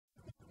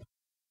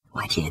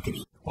Watch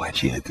Anthony.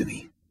 Watch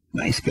Anthony.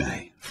 Nice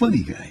guy,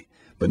 funny guy,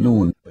 but no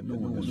one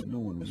was.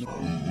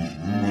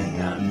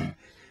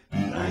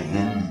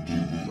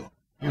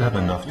 You have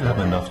enough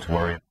to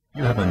worry.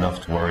 You have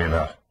enough to worry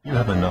about. You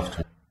have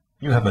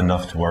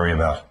enough to worry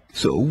about.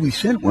 So we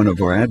sent one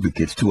of our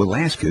advocates to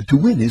Alaska to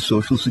win his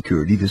Social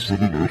Security to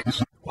city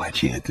workers.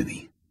 Watch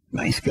Anthony.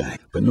 Nice guy,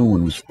 but no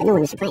one was.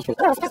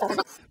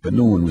 But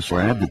no one was for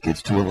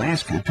advocates to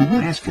Alaska to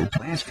Alaska.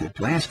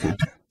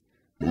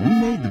 We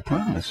made the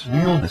promise.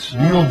 We'll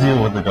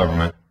deal with the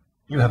government.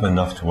 You have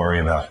enough to worry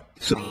about.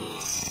 So.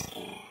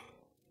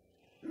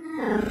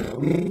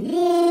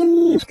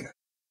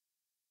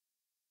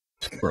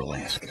 For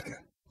Alaska.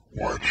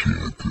 Watch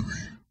Anthony.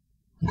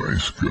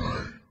 Nice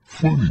guy.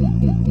 Funny.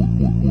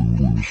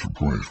 One was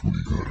surprised when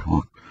he got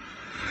hurt.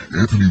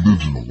 Anthony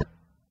lives in a...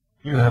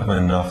 You have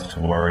enough to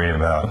worry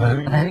about.